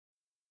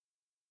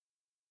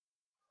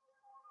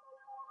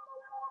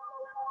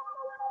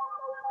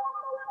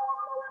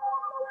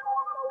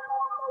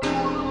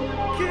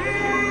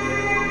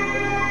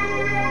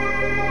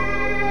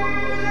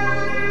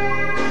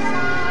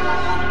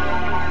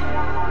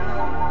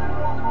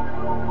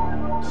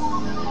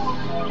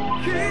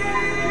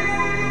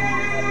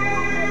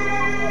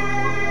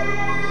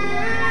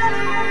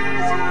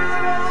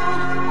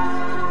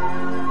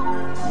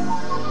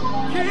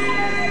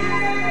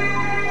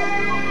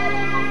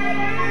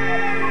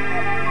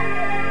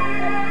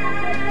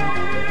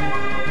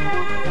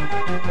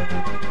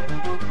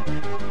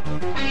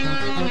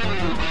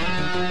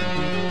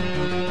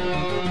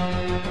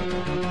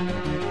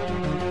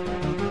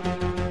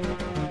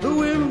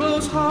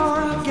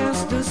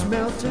hearts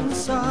melt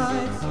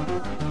inside.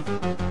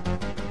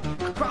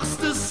 Across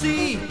the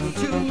sea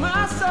to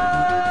my soul,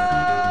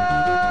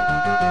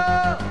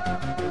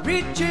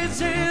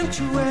 reaches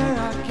into where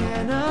I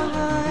cannot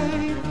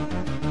hide.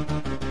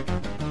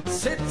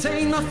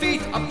 Setting my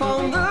feet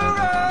upon the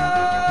road,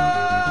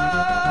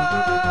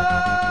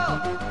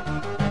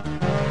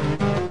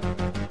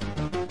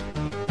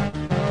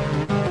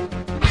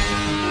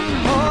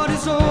 heart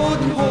is old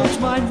and holds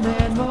my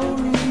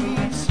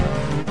memories.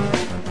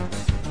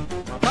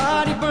 My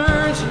body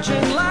burns a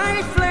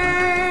gin-like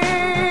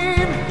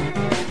flame,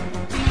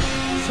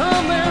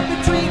 somewhere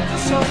between the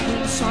soft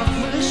and soft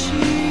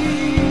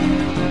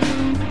machine,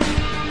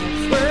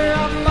 where I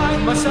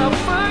find myself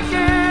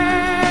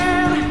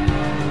again.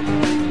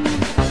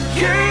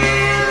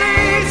 Kyrie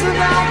leads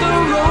down the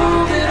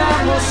road that I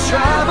must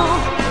travel.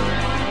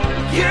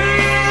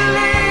 Kyrie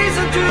leads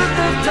into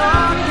the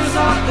darkness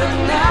of the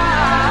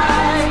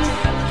night.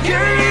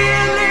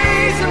 Kyrie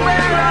leads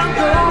where I'm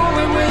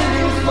going, will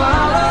you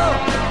follow?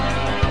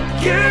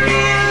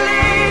 Kyrie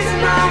leads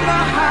on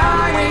the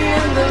highway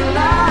in the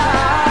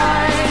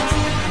light.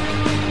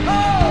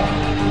 Oh!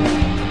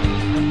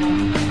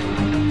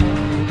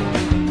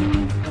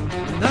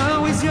 Now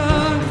he's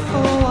young,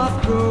 full of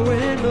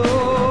growing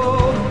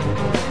old.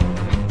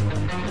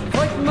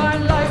 What my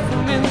life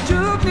meant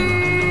to be.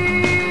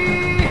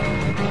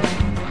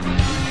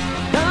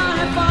 Now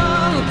I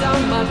followed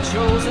down my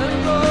chosen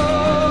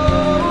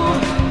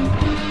road.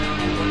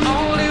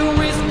 Only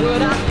wish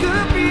what I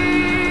could be.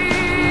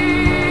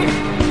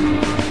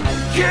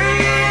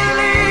 Kyrie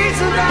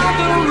leads down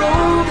the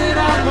road that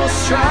I must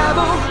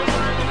travel.